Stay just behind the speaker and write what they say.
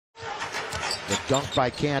The dunk by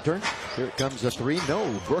Cantor. Here comes the three. No,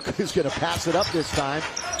 Brooke is going to pass it up this time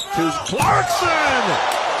to Clarkson.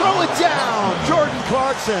 Throw it down, Jordan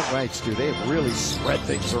Clarkson. Right, Stu, they have really spread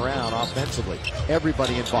things around offensively.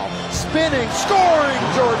 Everybody involved. Spinning, scoring,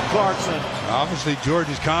 Jordan Clarkson. Obviously,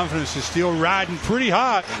 Jordan's confidence is still riding pretty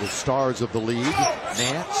hot. The stars of the league,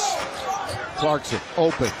 Nance. Clarkson,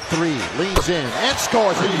 open, three, leans in, and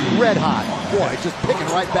scores. Red hot. Boy, just picking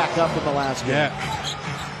right back up in the last game. Yeah.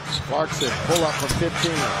 Clarkson, pull up from 15.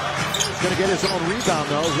 He's going to get his own rebound,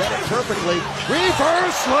 though. Read it perfectly.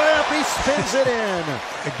 Reverse slip. He spins it in.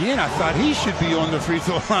 Again, I thought he should be on the free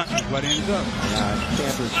throw line. What ends up?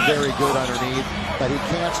 Cantor's very good underneath, but he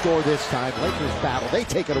can't score this time. Lakers battle. They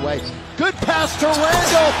take it away. Good pass to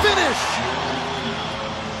Randall. Finish.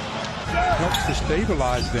 Helps to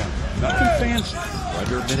stabilize them. Nothing fancy.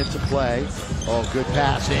 Under a minute to play. Oh, good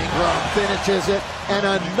pass. Ingram finishes it. And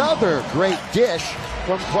another great dish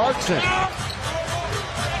from Clarkson.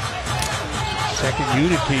 Second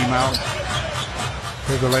unit came out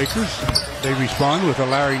for the Lakers. They respond with a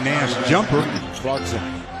Larry Nance jumper. Clarkson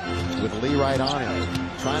with Lee right on him.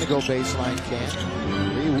 Trying to go baseline,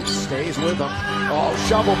 can't. Lee stays with him. Oh,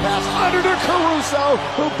 shovel pass under to Caruso,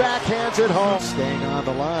 who backhands it home. Staying on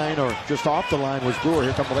the line, or just off the line, was Brewer.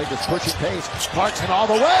 Here come the Lakers pushing pace. Clarkson all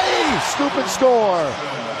the way. Scoop and score.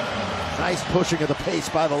 Nice pushing of the pace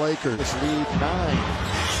by the Lakers. This lead 9.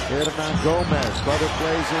 Hernan Gomez. Brother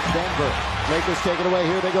plays in Denver. Lakers take it away.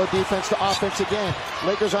 Here they go defense to offense again.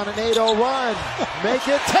 Lakers on an 8-0 run. Make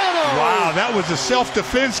it 10-0. Wow, that was a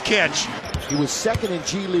self-defense catch. He was second in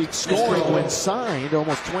G League scoring when signed,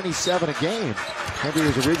 almost 27 a game. Henry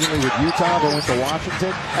was originally with Utah, but went to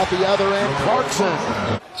Washington. At the other end,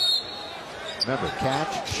 Clarkson. Remember,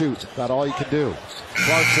 catch, shoot. About all you can do.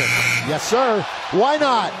 Clarkson. Yes, sir. Why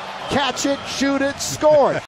not? Catch it, shoot it, score it.